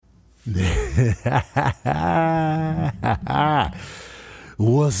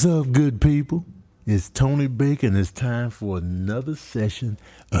What's up, good people? It's Tony Baker, and it's time for another session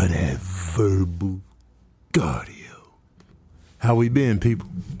of that verbal cardio. How we been, people?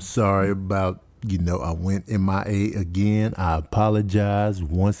 Sorry about, I went MIA again. I apologize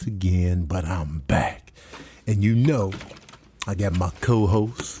once again, but I'm back. And I got my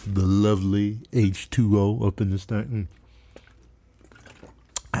co-host, the lovely H2O, up in this thing.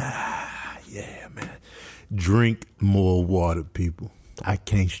 Yeah, man. Drink more water, people. I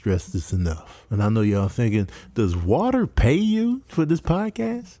can't stress this enough. And I know y'all thinking, does water pay you for this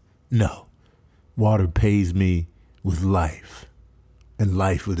podcast? No. Water pays me with life and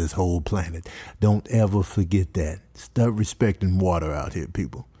life of this whole planet. Don't ever forget that. Start respecting water out here,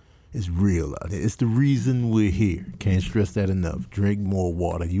 people. It's real out here. It's the reason we're here. Can't stress that enough. Drink more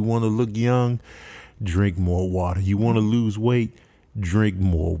water. You want to look young? Drink more water. You want to lose weight? Drink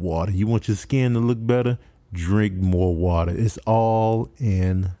more water. You want your skin to look better? Drink more water. It's all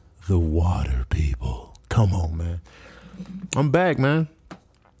in the water, people. Come on, man. I'm back, man.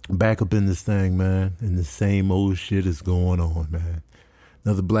 Back up in this thing, man. And the same old shit is going on, man.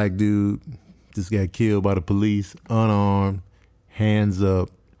 Another black dude just got killed by the police, unarmed, hands up.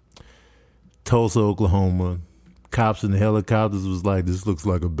 Tulsa, Oklahoma. Cops in the helicopters was like, this looks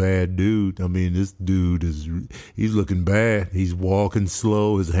like a bad dude. I mean, this dude he's looking bad. He's walking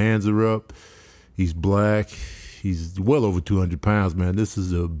slow. His hands are up. He's black. He's well over 200 pounds, man. This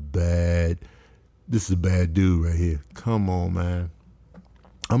is a bad dude right here. Come on, man.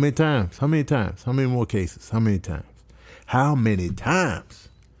 How many times? How many times? How many more cases? How many times? How many times?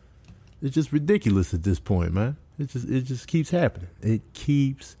 It's just ridiculous at this point, man. It just keeps happening. It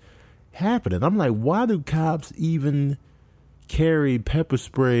keeps happening. I'm like, why do cops even carry pepper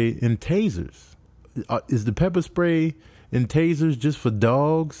spray and tasers? Is the pepper spray and tasers just for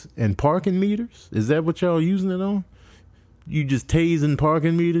dogs and parking meters? Is that what y'all using it on? You just tasing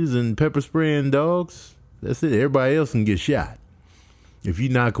parking meters and pepper spraying dogs? That's it. Everybody else can get shot. If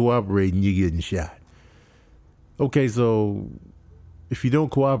you're not cooperating, you're getting shot. Okay, so if you don't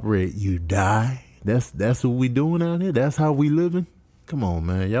cooperate, you die. That's what we doing out here? That's how we living? Come on,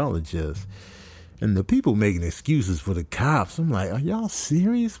 man. Y'all are just... And the people making excuses for the cops. I'm like, are y'all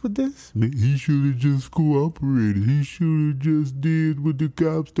serious with this? He should have just cooperated. He should have just did what the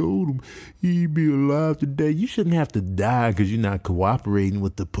cops told him. He'd be alive today. You shouldn't have to die because you're not cooperating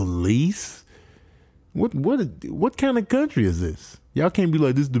with the police. What kind of country is this? Y'all can't be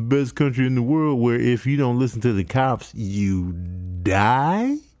like, this is the best country in the world where if you don't listen to the cops, you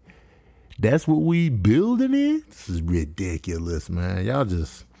die? That's what we building in? This is ridiculous, man. Y'all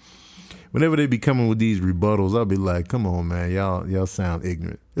just, whenever they be coming with these rebuttals, I'll be like, come on, man. Y'all sound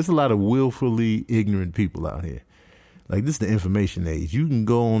ignorant. There's a lot of willfully ignorant people out here. Like, this is the information age. You can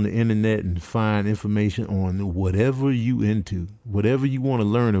go on the internet and find information on whatever you into. Whatever you want to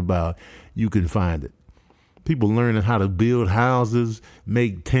learn about, you can find it. People learning how to build houses,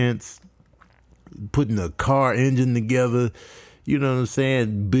 make tents, putting a car engine together. You know what I'm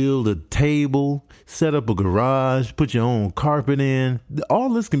saying? Build a table, set up a garage, put your own carpet in. All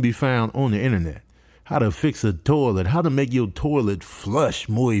this can be found on the internet. How to fix a toilet, how to make your toilet flush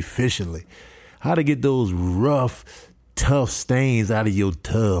more efficiently, how to get those rough, tough stains out of your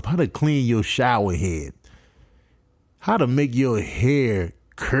tub, how to clean your shower head, how to make your hair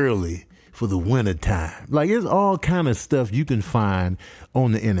curly for the winter time. Like, it's all kind of stuff you can find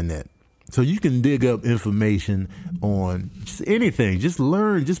on the internet. So you can dig up information on just anything. Just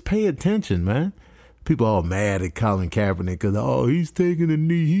learn. Just pay attention, man. People all mad at Colin Kaepernick because, he's taking a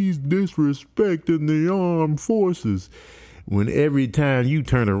knee. He's disrespecting the armed forces. When every time you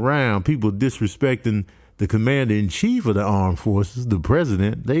turn around, people disrespecting the commander-in-chief of the armed forces, the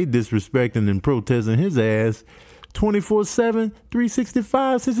president, they disrespecting and protesting his ass 24/7,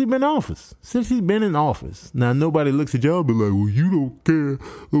 365 since he's been in office. Now, nobody looks at y'all and be like, well, you don't care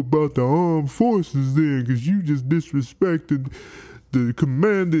about the armed forces then because you just disrespected the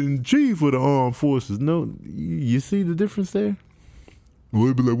commander-in-chief of the armed forces. No, you see the difference there? Well,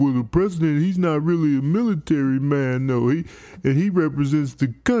 they'd be like, well, the president, he's not really a military man, no. He represents the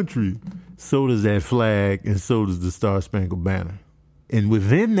country. So does that flag, and so does the Star-Spangled Banner. And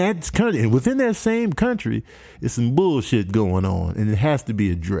within that country, within that same country, it's some bullshit going on, and it has to be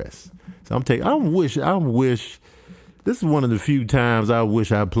addressed. So I wish. This is one of the few times I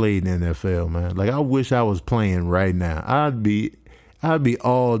wish I played in the NFL, man. Like, I wish I was playing right now. I'd be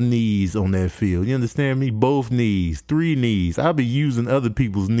all knees on that field. You understand me? Both knees, 3 knees. I'd be using other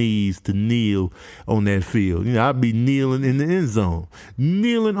people's knees to kneel on that field. I'd be kneeling in the end zone,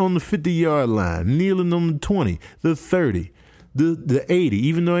 kneeling on the 50-yard line, kneeling on the 20, the 30. The 80,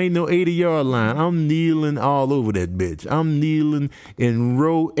 even though ain't no 80-yard line, I'm kneeling all over that bitch. I'm kneeling in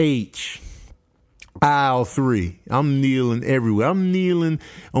row H, aisle 3. I'm kneeling everywhere. I'm kneeling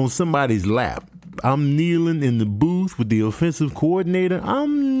on somebody's lap. I'm kneeling in the booth with the offensive coordinator.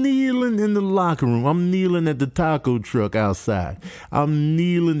 I'm kneeling in the locker room. I'm kneeling at the taco truck outside. I'm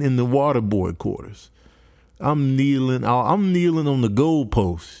kneeling in the waterboy quarters. I'm kneeling on the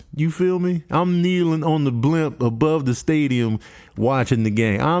goalpost. You feel me? I'm kneeling on the blimp above the stadium watching the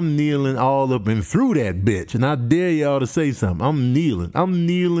game. I'm kneeling all up and through that bitch. And I dare y'all to say something. I'm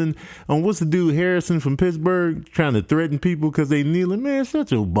kneeling on what's the dude Harrison from Pittsburgh trying to threaten people because they kneeling. Man,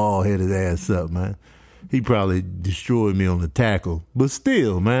 shut your bald-headed ass up, man. He probably destroyed me on the tackle. But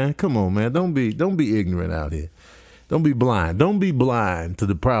still, man, come on, man. Don't be ignorant out here. Don't be blind. Don't be blind to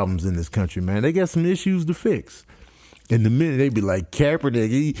the problems in this country, man. They got some issues to fix. In the minute they be like, Kaepernick,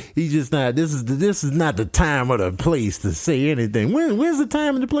 he just not. This is not the time or the place to say anything. Where's the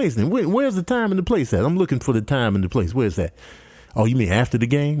time and the place then? Where's the time and the place at? I'm looking for the time and the place. Where's that? Oh, you mean after the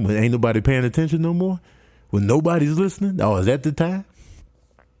game when ain't nobody paying attention no more? When nobody's listening? Oh, is that the time?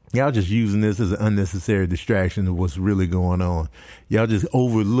 Y'all just using this as an unnecessary distraction of what's really going on. Y'all just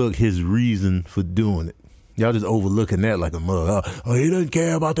overlook his reason for doing it. Y'all just overlooking that like a mug. Oh, he doesn't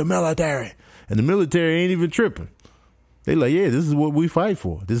care about the military. And the military ain't even tripping. They like, yeah, this is what we fight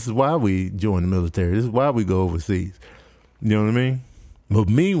for. This is why we join the military. This is why we go overseas. You know what I mean? But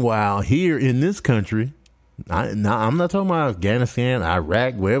meanwhile, here in this country, I'm not talking about Afghanistan,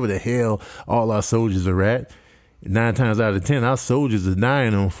 Iraq, wherever the hell all our soldiers are at. 9 times out of 10, our soldiers are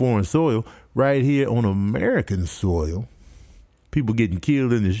dying on foreign soil. Right here on American soil, people getting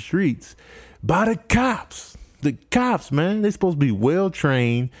killed in the streets by the cops. The cops, man, they're supposed to be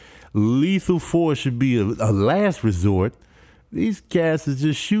well-trained. Lethal force should be a last resort. These cats is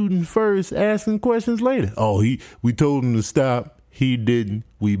just shooting first, asking questions later. Oh, we told him to stop. He didn't.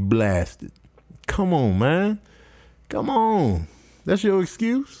 We blasted. Come on, man. Come on. That's your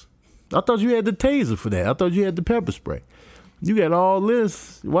excuse? I thought you had the taser for that. I thought you had the pepper spray. You got all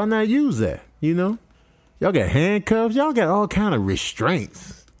this. Why not use that? You know? Y'all got handcuffs. Y'all got all kind of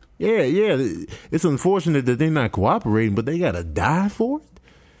restraints. Yeah. It's unfortunate that they're not cooperating, but they got to die for it?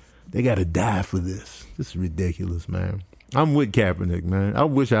 They got to die for this. This is ridiculous, man. I'm with Kaepernick, man. I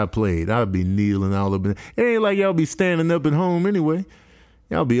wish I played. I'd be kneeling all up in it. It ain't like y'all be standing up at home anyway.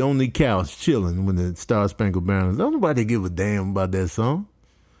 Y'all be on the couch chilling when the Star Spangled Banner. Don't nobody give a damn about that song.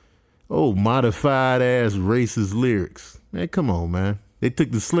 Oh, modified ass racist lyrics. Man, come on, man. They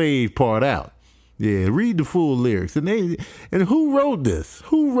took the slave part out. Yeah, read the full lyrics. And who wrote this?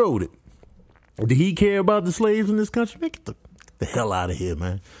 Who wrote it? Did he care about the slaves in this country? Man, get the hell out of here,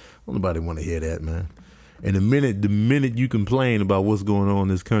 man. Don't nobody want to hear that, man. And the minute you complain about what's going on in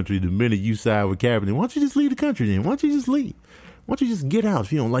this country, the minute you side with Kaepernick, why don't you just leave the country then? Why don't you just leave? Why don't you just get out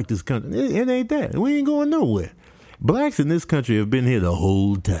if you don't like this country? It ain't that. We ain't going nowhere. Blacks in this country have been here the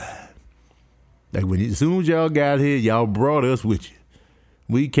whole time. Like as soon as y'all got here, y'all brought us with you.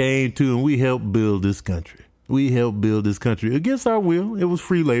 We came to and we helped build this country. We helped build this country against our will. It was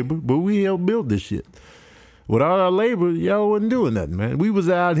free labor, but we helped build this shit. Without our labor, y'all wasn't doing nothing, man. We was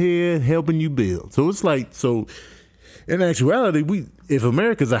out here helping you build. So it's like, in actuality, if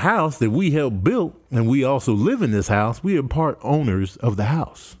America's a house that we helped build and we also live in this house, we are part owners of the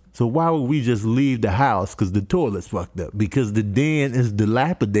house. So why would we just leave the house because the toilet's fucked up? Because the den is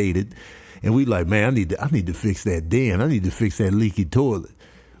dilapidated and we like, man, I need to fix that den. I need to fix that leaky toilet.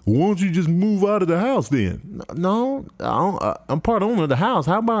 Why don't you just move out of the house then? No, I'm part owner of the house.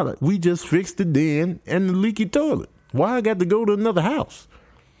 How about it? We just fix the den and the leaky toilet. Why I got to go to another house?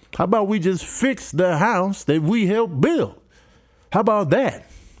 How about we just fix the house that we helped build? How about that?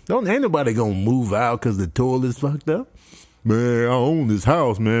 Ain't nobody gonna move out because the toilet's fucked up. Man, I own this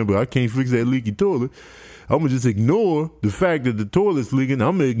house, man, but I can't fix that leaky toilet. I'm going to just ignore the fact that the toilet's leaking.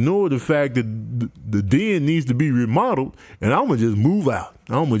 I'm going to ignore the fact that the den needs to be remodeled, and I'm going to just move out.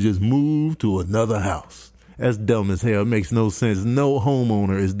 I'm going to just move to another house. That's dumb as hell. It makes no sense. No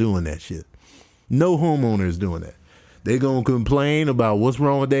homeowner is doing that shit. No homeowner is doing that. They're going to complain about what's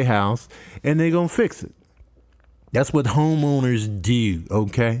wrong with their house, and they're going to fix it. That's what homeowners do,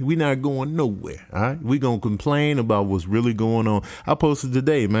 okay? We're not going nowhere, all right? We're going to complain about what's really going on. I posted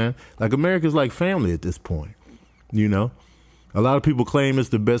today, man, like America's like family at this point, you know? A lot of people claim it's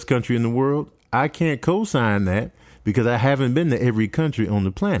the best country in the world. I can't co-sign that because I haven't been to every country on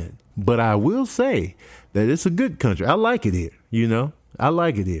the planet. But I will say that it's a good country. I like it here, you know? I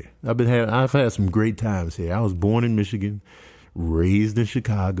like it here. I've had some great times here. I was born in Michigan, raised in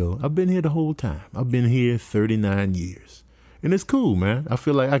Chicago. I've been here the whole time. I've been here 39 years. And it's cool, man. I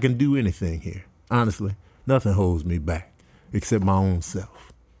feel like I can do anything here. Honestly, nothing holds me back. except my own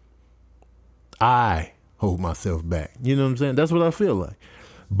self. I hold myself back. You know what I'm saying? That's what I feel like.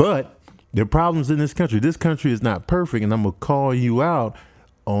 But there are problems in this country. This country is not perfect, and I'm going to call you out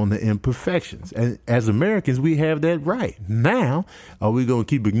on the imperfections. And as Americans, we have that right. Now, are we going to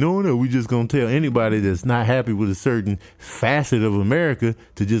keep ignoring it, or are we just going to tell anybody that's not happy with a certain facet of America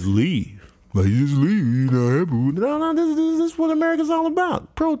to just leave? Like, you just leave, you're not happy with it. No, this is what America's all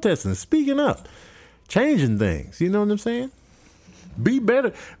about. Protesting, speaking up, changing things. You know what I'm saying? Be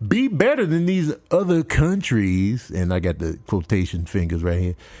better than these other countries. And I got the quotation fingers right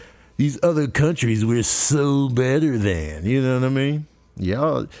here. These other countries we're so better than. You know what I mean?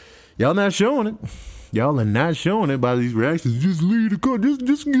 Y'all not showing it. Y'all are not showing it by these reactions. Just leave the country.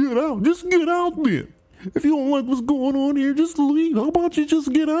 Just get out. Just get out there. If you don't like what's going on here, just leave. How about you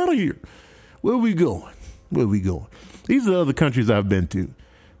just get out of here? Where we going? Where we going? These are the other countries I've been to.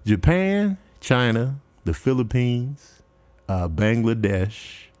 Japan, China, the Philippines,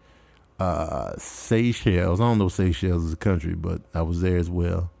 Bangladesh, Seychelles. I don't know if Seychelles is a country, but I was there as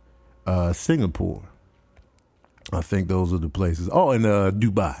well. Singapore. I think those are the places. Oh, and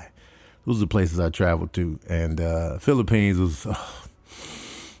Dubai. Those are the places I traveled to. And Philippines was,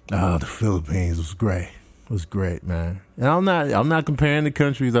 the Philippines was great. It was great, man. And I'm not comparing the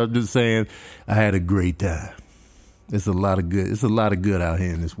countries. I'm just saying I had a great time. It's a lot of good out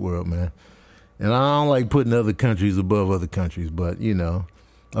here in this world, man. And I don't like putting other countries above other countries, but you know,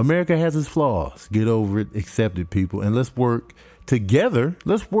 America has its flaws. Get over it, accept it, people, and let's work together.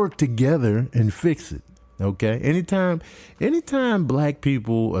 Let's work together and fix it. Okay? Anytime black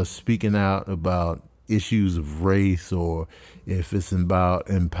people are speaking out about issues of race, or if it's about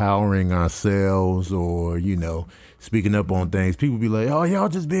empowering ourselves, or, you know, speaking up on things, people be like, oh, y'all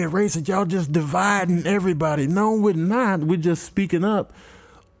just being racist, y'all just dividing everybody. No, we're not. We're just speaking up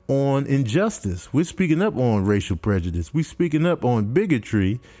on injustice. We're speaking up on racial prejudice. We're speaking up on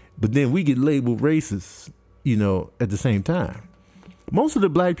bigotry, but then we get labeled racist, you know, at the same time. Most of the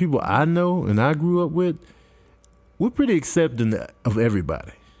black people I know and I grew up with, we're pretty accepting of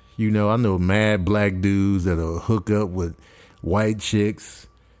everybody. You know, I know mad black dudes that'll hook up with white chicks,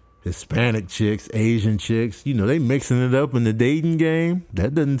 Hispanic chicks, Asian chicks. You know, they mixing it up in the dating game.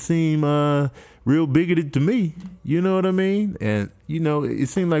 That doesn't seem real bigoted to me. You know what I mean? And, you know, it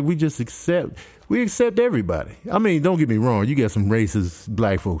seems like we accept everybody. I mean, don't get me wrong. You got some racist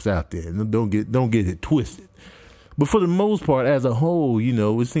black folks out there. Don't get it twisted. But for the most part, as a whole, you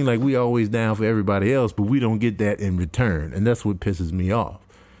know, it seems like we always down for everybody else, but we don't get that in return. And that's what pisses me off.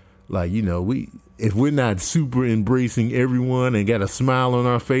 Like, you know, if we're not super embracing everyone and got a smile on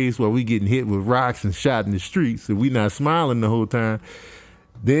our face while we getting hit with rocks and shot in the streets, if we not smiling the whole time,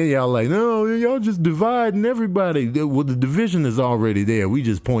 then y'all like, no, y'all just dividing everybody. Well, the division is already there. We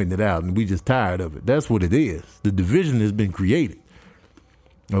just pointing it out and we just tired of it. That's what it is. The division has been created.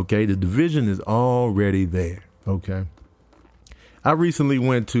 Okay, the division is already there. Okay. I recently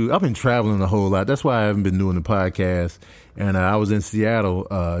I've been traveling a whole lot. That's why I haven't been doing the podcast. And I was in Seattle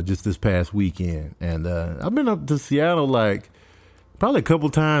just this past weekend. And I've been up to Seattle like probably a couple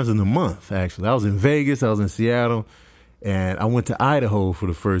times in a month, actually. I was in Vegas. I was in Seattle. And I went to Idaho for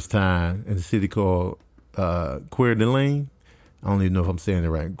the first time in a city called Coeur d'Alene. I don't even know if I'm saying it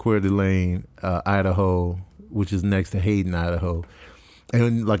right. Coeur d'Alene, Idaho, which is next to Hayden, Idaho.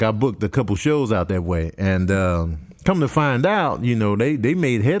 And like I booked a couple shows out that way. And come to find out, you know, they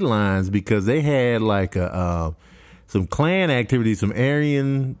made headlines because they had like some Klan activity, some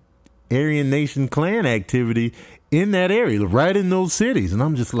Aryan Nation Klan activity in that area, right in those cities. And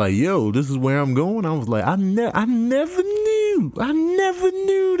I'm just like, yo, this is where I'm going. I was like, I never knew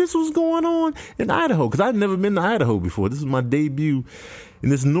this was going on in Idaho, because I'd never been to Idaho before. This is my debut in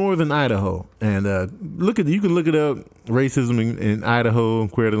this northern Idaho. And you can look it up, racism in Idaho,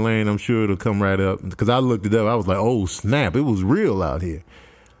 Coeur d'Alene. I'm sure it'll come right up, because I looked it up. I was like, oh, snap, it was real out here.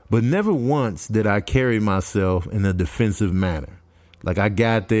 But never once did I carry myself in a defensive manner. Like, I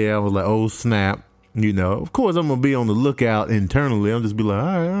got there, I was like, oh, snap. You know, of course, I'm going to be on the lookout internally. I'll just be like,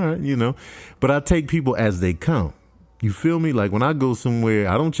 all right, you know. But I take people as they come. You feel me? Like, when I go somewhere,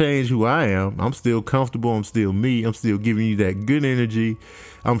 I don't change who I am. I'm still comfortable. I'm still me. I'm still giving you that good energy.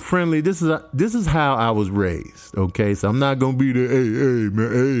 I'm friendly. This is how I was raised, okay? So I'm not going to be the, hey,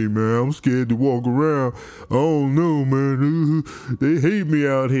 man, I'm scared to walk around. I don't know, man. They hate me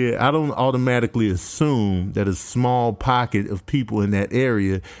out here. I don't automatically assume that a small pocket of people in that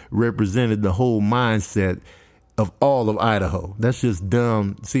area represented the whole mindset of all of Idaho. That's just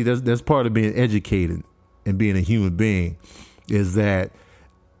dumb. See, that's part of being educated and being a human being, is that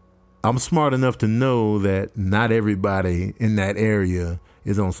I'm smart enough to know that not everybody in that area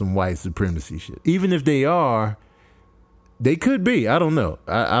is on some white supremacy shit. Even if they are, They could be. I don't know.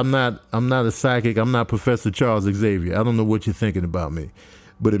 I'm not a psychic. I'm not Professor Charles Xavier. I don't know what you're thinking about me.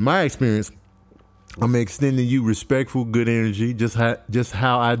 But in my experience, I'm extending you respectful, good energy, just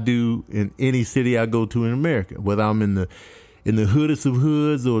how I do in any city I go to in America, whether I'm in the hoodest of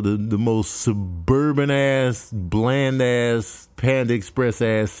hoods or the most suburban ass, bland ass, Panda Express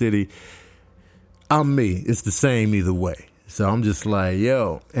ass city. I'm me. It's the same either way. So I'm just like,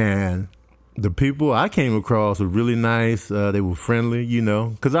 yo, and the people I came across were really nice. They were friendly,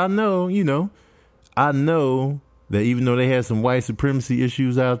 because I know that even though they had some white supremacy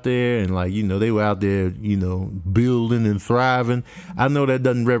issues out there and they were out there, building and thriving, I know that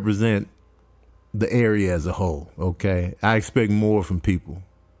doesn't represent the area as a whole. Okay. I expect more from people.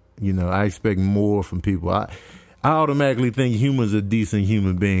 I expect more from people. I automatically think humans are decent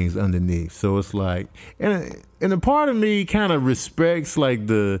human beings underneath. So it's like, and a part of me kind of respects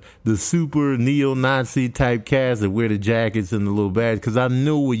the super neo-Nazi type cast that wear the jackets and the little badge, because I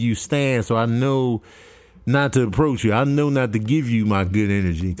know where you stand. So I know not to approach you. I know not to give you my good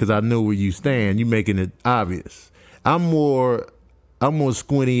energy because I know where you stand. You making it obvious. I'm more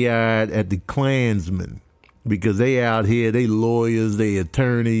squinty-eyed at the Klansmen because they out here, they lawyers, they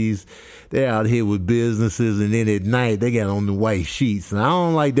attorneys, they out here with businesses, and then at night they got on the white sheets. And I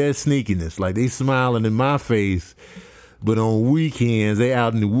don't like that sneakiness. Like, they smiling in my face, but on weekends they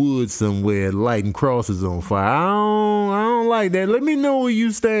out in the woods somewhere lighting crosses on fire. I don't like that. Let me know where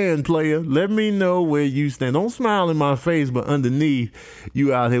you stand, player. Let me know where you stand. Don't smile in my face, but underneath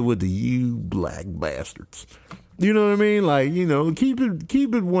you out here with the you black bastards. You know what I mean? Keep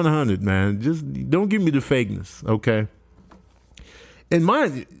it 100, man. Just don't give me the fakeness, okay? And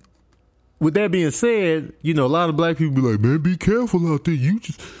with that being said, a lot of black people be like, man, be careful out there. You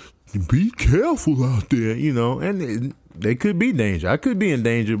just be careful out there, and they could be danger. I could be in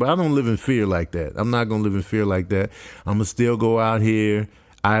danger, but I don't live in fear like that. I'm not going to live in fear like that. I'm going to still go out here,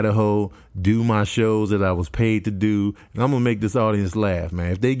 Idaho, do my shows that I was paid to do, and I'm going to make this audience laugh,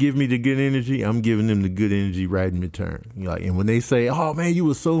 man. If they give me the good energy, I'm giving them the good energy right in return. And when they say, oh, man, you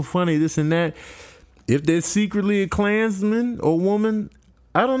were so funny, this and that, if they're secretly a Klansman or woman,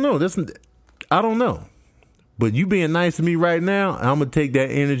 I don't know. I don't know. But you being nice to me right now, I'm going to take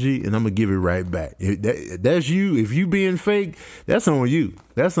that energy and I'm going to give it right back. That's you. If you being fake, that's on you.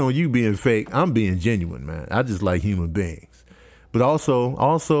 That's on you being fake. I'm being genuine, man. I just like human beings. But also,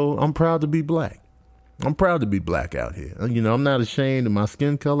 I'm proud to be black. I'm proud to be black out here. I'm not ashamed of my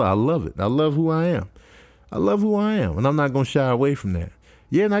skin color. I love it. I love who I am. And I'm not going to shy away from that.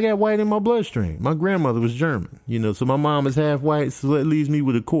 Yeah, and I got white in my bloodstream. My grandmother was German, so my mom is half white, so that leaves me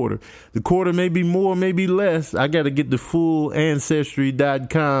with a quarter. The quarter may be more, maybe less. I got to get the full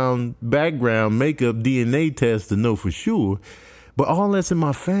Ancestry.com background makeup DNA test to know for sure. But all that's in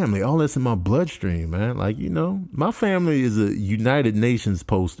my family, all that's in my bloodstream, man. My family is a United Nations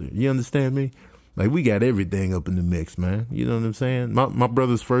poster. You understand me? We got everything up in the mix, man. You know what I'm saying? My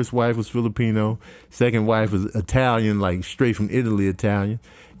brother's first wife was Filipino. Second wife was Italian, straight from Italy Italian.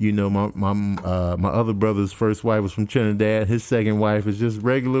 My other brother's first wife was from Trinidad. His second wife is just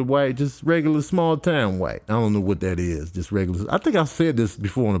regular white, just regular small town white. I don't know what that is, just regular. I think I said this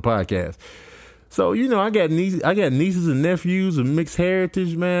before on the podcast. So, I got nieces and nephews of mixed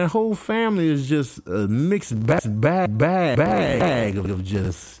heritage, man. Whole family is just a mixed bag of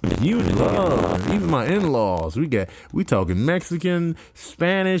just unity. Even my in-laws, we talking Mexican,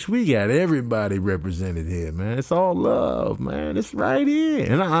 Spanish. We got everybody represented here, man. It's all love, man. It's right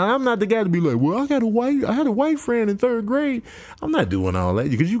here. And I'm not the guy to be like, well, I had a white friend in third grade. I'm not doing all that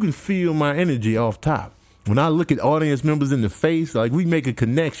because you can feel my energy off top. When I look at audience members in the face, we make a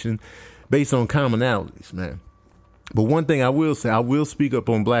connection based on commonalities, man. But one thing I will say, I will speak up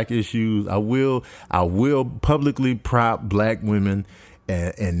on black issues. I will publicly prop black women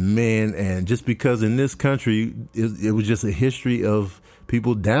and men. And just because in this country, it was just a history of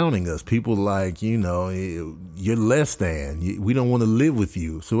people downing us. People you're less than. We don't want to live with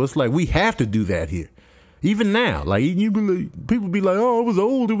you. So it's we have to do that here. Even now, people be like, oh, it was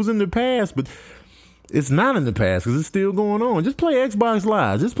old. It was in the past. But it's not in the past because it's still going on. Just play Xbox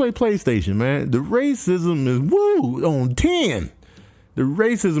Live. Just play PlayStation, man. The racism is, on 10. The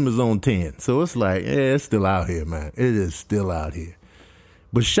racism is on 10. So it's it's still out here, man. It is still out here.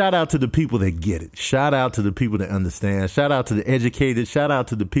 But shout out to the people that get it. Shout out to the people that understand. Shout out to the educated. Shout out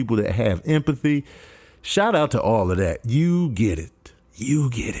to the people that have empathy. Shout out to all of that. You get it. You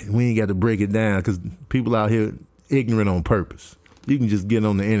get it. We ain't got to break it down because people out here ignorant on purpose. You can just get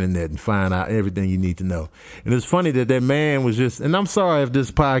on the internet and find out everything you need to know. And it's funny that man was just, and I'm sorry if this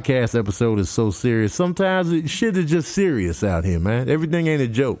podcast episode is so serious. Sometimes shit is just serious out here, man. Everything ain't a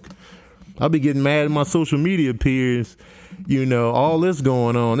joke. I'll be getting mad at my social media peers. You know, all this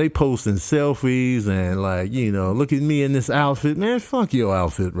going on. They posting selfies and like, you know, look at me in this outfit. Man, fuck your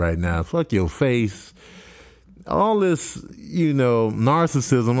outfit right now. Fuck your face. All this, you know,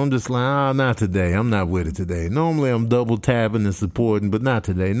 narcissism. I'm just like, not today. I'm not with it today. Normally I'm double tapping and supporting, but not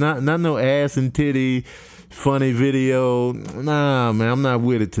today. Not no ass and titty funny video. Nah, man, I'm not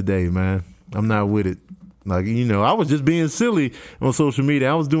with it today, man. I'm not with it. Like, you know, I was just being silly on social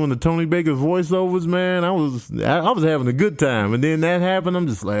media. I was doing the Tony Baker voiceovers, man. I was having a good time. And then that happened. I'm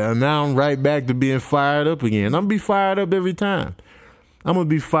just like, now I'm right back to being fired up again. I'm going to be fired up every time. I'm going to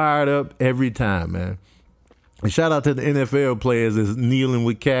be fired up every time, man. And shout out to the NFL players that's kneeling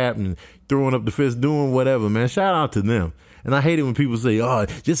with Cap and throwing up the fist, doing whatever, man. Shout out to them. And I hate it when people say, oh,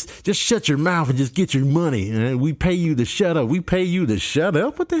 just shut your mouth and just get your money. And we pay you to shut up. We pay you to shut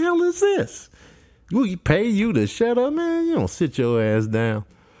up? What the hell is this? We pay you to shut up, man? You don't sit your ass down.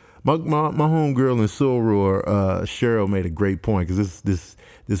 My homegirl in Soror, Cheryl, made a great point because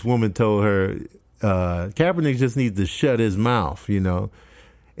this woman told her Kaepernick just needs to shut his mouth, you know.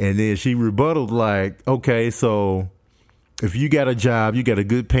 And then she rebutted like, okay, so if you got a job, you got a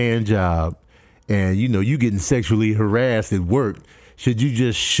good paying job, and you know you getting sexually harassed at work, should you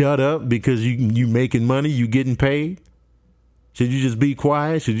just shut up because you making money, you getting paid? Should you just be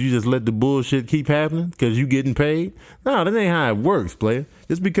quiet? Should you just let the bullshit keep happening because you getting paid? No, that ain't how it works, player.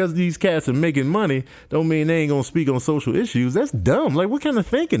 Just because these cats are making money don't mean they ain't gonna speak on social issues. That's dumb. Like, what kind of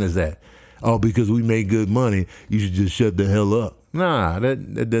thinking is that? Oh, because we make good money, you should just shut the hell up. Nah,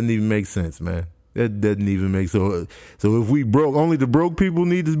 that doesn't even make sense, man. That doesn't even make so. So if we broke, only the broke people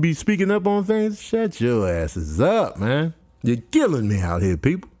need to be speaking up on things. Shut your asses up, man. You're killing me out here,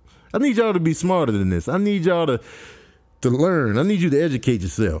 people. I need y'all to be smarter than this. I need y'all to learn. I need you to educate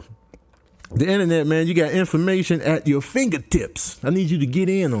yourself. The internet, man, you got information at your fingertips. I need you to get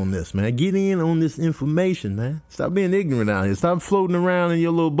in on this, man. Get in on this information, man. Stop being ignorant out here. Stop floating around in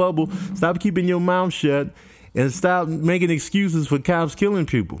your little bubble. Stop keeping your mouth shut. And stop making excuses for cops killing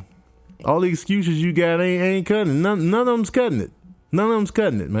people. All the excuses you got ain't cutting it. None of them's cutting it. None of them's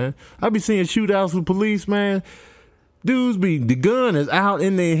cutting it, man. I be seeing shootouts with police, man. Dudes the gun is out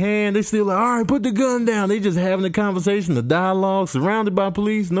in their hand. They still like, all right, put the gun down. They just having a conversation, a dialogue, surrounded by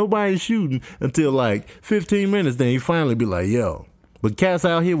police. Nobody's shooting until like 15 minutes. Then you finally be like, yo. But cats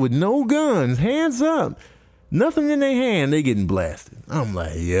out here with no guns, hands up. Nothing in their hand, they getting blasted. I'm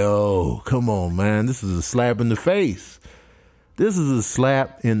like, yo, come on, man. This is a slap in the face. This is a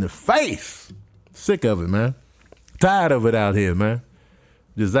slap in the face. Sick of it, man. Tired of it out here, man.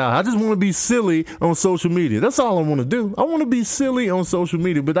 I just want to be silly on social media. That's all I want to do. I want to be silly on social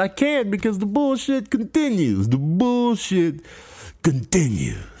media, but I can't because the bullshit continues. The bullshit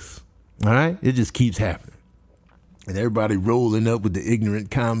continues. All right? It just keeps happening. And everybody rolling up with the ignorant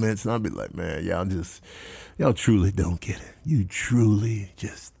comments. And I'll be like, man, y'all truly don't get it. You truly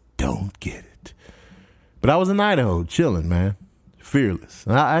just don't get it. But I was in Idaho chilling, man. Fearless.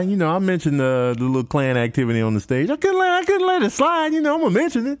 I mentioned the little Klan activity on the stage. I couldn't let it slide. You know, I'm going to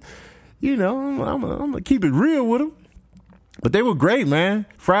mention it. You know, I'm going to keep it real with them. But they were great, man.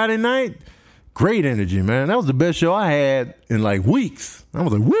 Friday night, great energy, man. That was the best show I had in like weeks. I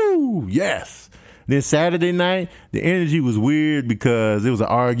was like, woo, yes. Then Saturday night, the energy was weird because it was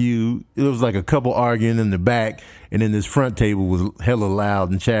like a couple arguing in the back, and then this front table was hella loud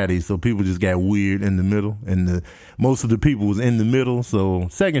and chatty, so people just got weird in the middle, and most of the people was in the middle, so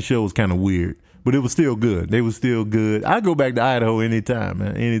second show was kind of weird, but it was still good. They were still good. I go back to Idaho anytime,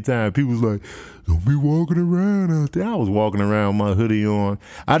 man. Anytime. People was like, don't be walking around out there. I was walking around with my hoodie on.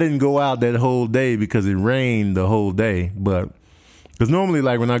 I didn't go out that whole day because it rained the whole day, but because normally,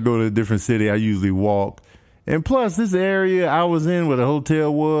 like, when I go to a different city, I usually walk. And plus, this area I was in where the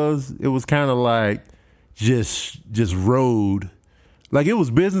hotel was, it was kind of like just road. Like, it was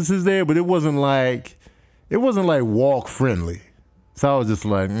businesses there, but it wasn't like walk friendly. So I was just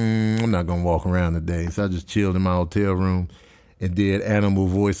like, I'm not going to walk around today. So I just chilled in my hotel room and did animal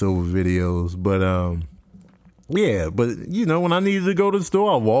voiceover videos. But, yeah, but, you know, when I needed to go to the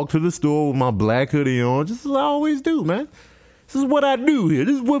store, I walked to the store with my black hoodie on, just as I always do, man. This is what I do here.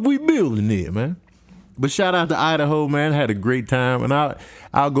 This is what we building here, man. But shout out to Idaho, man. Had a great time, and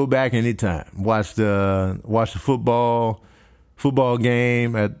I'll go back anytime. Watch the football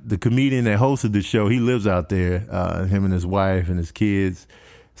game at the comedian that hosted the show. He lives out there. Him and his wife and his kids.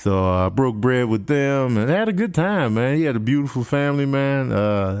 So I broke bread with them and had a good time, man. He had a beautiful family, man.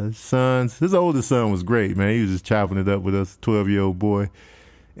 His oldest son was great, man. He was just chopping it up with us, 12-year-old boy,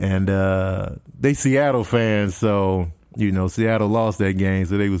 and they Seattle fans, so. Seattle lost that game,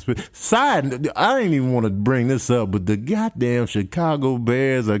 so they was side. I didn't even want to bring this up, but the goddamn Chicago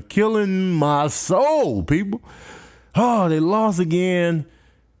Bears are killing my soul, people. Oh, they lost again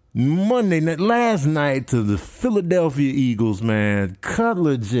Monday night, last night, to the Philadelphia Eagles, man.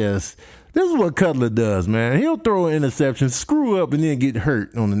 Cutler this is what Cutler does, man. He'll throw an interception, screw up, and then get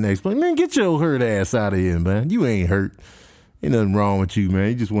hurt on the next play. Man, get your hurt ass out of here, man. You ain't hurt. Ain't nothing wrong with you, man.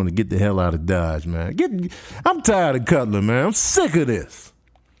 You just want to get the hell out of Dodge, man. I'm tired of Cutler, man. I'm sick of this.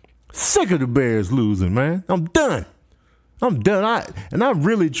 Sick of the Bears losing, man. I'm done. I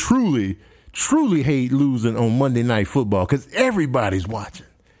really, truly hate losing on Monday Night Football because everybody's watching.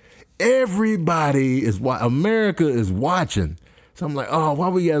 Everybody is watching. America is watching. So I'm like, oh, why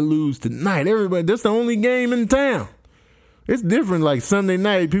we got to lose tonight? Everybody, that's the only game in town. It's different. Like Sunday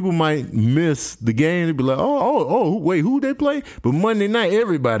night, people might miss the game. They'd be like, wait, who they play? But Monday night,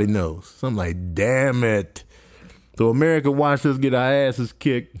 everybody knows. So I'm like, damn it. So America watched us get our asses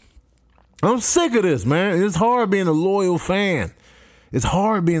kicked. I'm sick of this, man. It's hard being a loyal fan. It's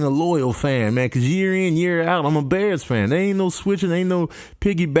hard being a loyal fan, man, because year in, year out, I'm a Bears fan. There ain't no switching, ain't no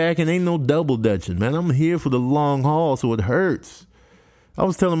piggybacking, ain't no double dutching, man. I'm here for the long haul, so it hurts. I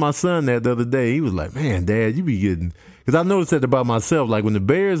was telling my son that the other day. He was like, man, Dad, you be getting... Because I noticed that about myself. Like, when the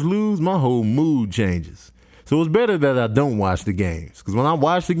Bears lose, my whole mood changes. So it's better that I don't watch the games. Because when I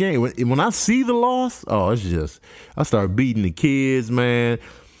watch the game, when I see the loss, it's just... I start beating the kids, man.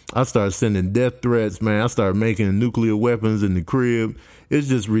 I start sending death threats, man. I start making nuclear weapons in the crib. It's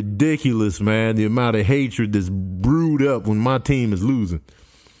just ridiculous, man, the amount of hatred that's brewed up when my team is losing.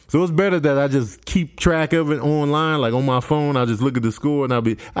 So it's better that I just keep track of it online, like on my phone. I'll just look at the score and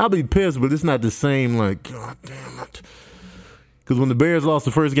I'll be pissed, but it's not the same, like, God damn it. Because when the Bears lost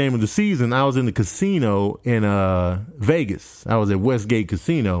the first game of the season, I was in the casino in Vegas. I was at Westgate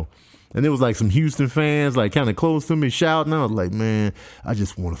Casino. And there was like some Houston fans like kind of close to me shouting. I was like, man, I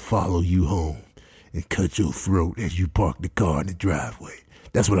just want to follow you home and cut your throat as you park the car in the driveway.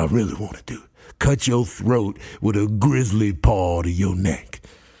 That's what I really want to do. Cut your throat with a grizzly paw to your neck.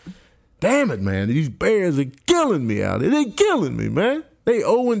 Damn it, man. These Bears are killing me out there. They killing me, man. They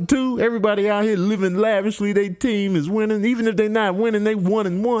 0-2. Everybody out here living lavishly. Their team is winning. Even if they're not winning, they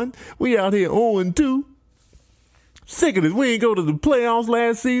 1-1. We out here 0-2. Sick of this. We ain't go to the playoffs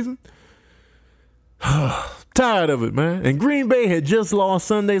last season. Tired of it, man. And Green Bay had just lost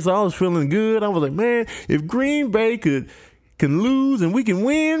Sunday, so I was feeling good. I was like, man, if Green Bay can lose and we can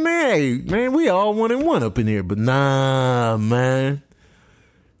win, man, hey, man, we all 1-1 up in here. But nah, man.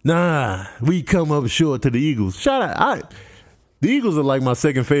 Nah, we come up short to the Eagles. The Eagles are like my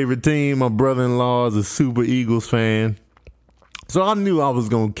second favorite team. My brother-in-law is a super Eagles fan. So I knew I was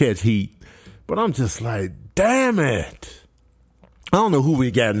going to catch heat. But I'm just like, damn it. I don't know who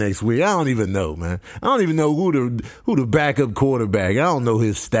we got next week. I don't even know, man. I don't even know who the backup quarterback. I don't know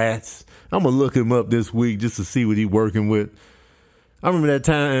his stats. I'm going to look him up this week just to see what he's working with. I remember that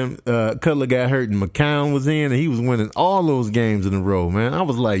time Cutler got hurt and McCown was in, and he was winning all those games in a row, man. I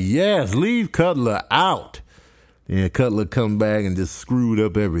was like, yes, leave Cutler out. And Cutler come back and just screwed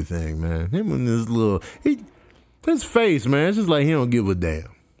up everything, man. Him and his face, man, it's just like he don't give a damn.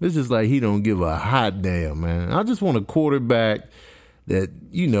 It's just like he don't give a hot damn, man. I just want a quarterback that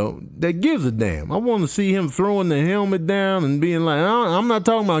gives a damn. I want to see him throwing the helmet down and being like, I'm not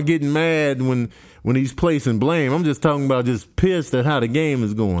talking about getting mad when he's placing blame. I'm just talking about just pissed at how the game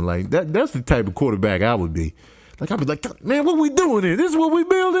is going. Like that's the type of quarterback I would be. Like I'd be like, man, what we doing here? This is what we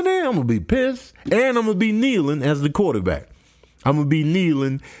building here? I'm going to be pissed and I'm going to be kneeling as the quarterback. I'm going to be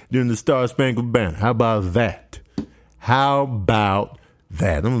kneeling during the Star Spangled Banner. How about that?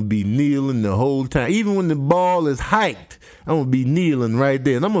 I'm going to be kneeling the whole time. Even when the ball is hiked, I'm going to be kneeling right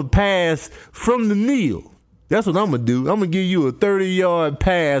there. And I'm going to pass from the kneel. That's what I'm going to do. I'm going to give you a 30-yard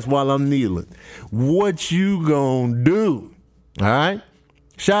pass while I'm kneeling. What you going to do? All right?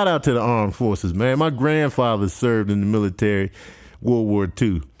 Shout out to the armed forces, man. My grandfather served in the military, World War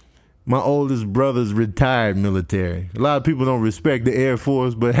II. My oldest brother's retired military. A lot of people don't respect the Air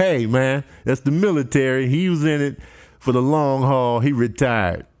Force, but hey, man, that's the military. He was in it for the long haul. He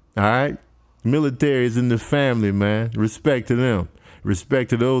retired. All right? Military is in the family, man. Respect to them.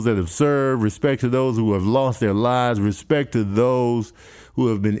 Respect to those that have served. Respect to those who have lost their lives. Respect to those who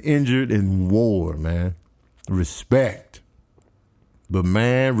have been injured in war, man. Respect. But,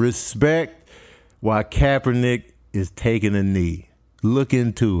 man, respect while Kaepernick is taking a knee. Look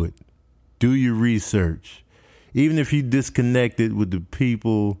into it. Do your research. Even if you disconnected with the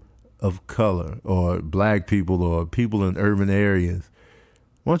people of color or black people or people in urban areas,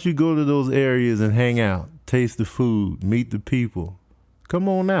 why don't you go to those areas and hang out, taste the food, meet the people? Come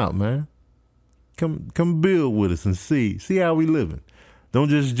on out, man. Come build with us and see how we living. Don't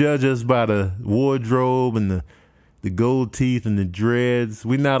just judge us by the wardrobe and the gold teeth and the dreads.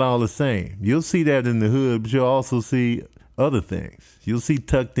 We're not all the same. You'll see that in the hood, but you'll also see other things. You'll see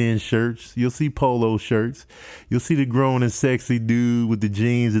tucked in shirts. You'll see polo shirts. You'll see the grown and sexy dude with the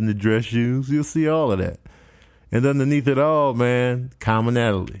jeans and the dress shoes. You'll see all of that. And underneath it all, man,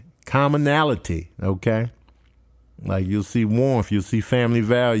 commonality, okay? Like you'll see warmth, you'll see family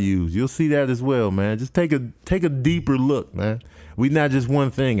values. You'll see that as well, man. Just take a deeper look, man. We not just one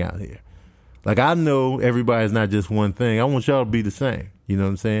thing out here. Like I know everybody's not just one thing. I want y'all to be the same. You know what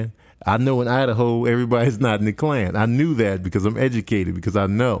I'm saying? I know in Idaho, everybody's not in the Klan. I knew that because I'm educated, because I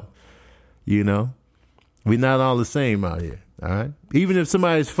know, you know, we're not all the same out here. All right. Even if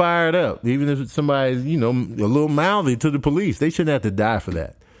somebody's fired up, even if somebody's, you know, a little mouthy to the police, they shouldn't have to die for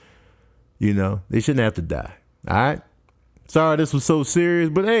that. You know, they shouldn't have to die. All right. Sorry this was so serious,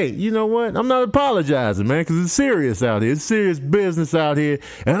 but hey, you know what? I'm not apologizing, man, because it's serious out here. It's serious business out here.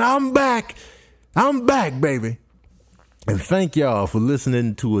 And I'm back. I'm back, baby. And thank y'all for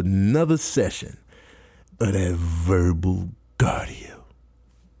listening to another session of that Verbal Guardian.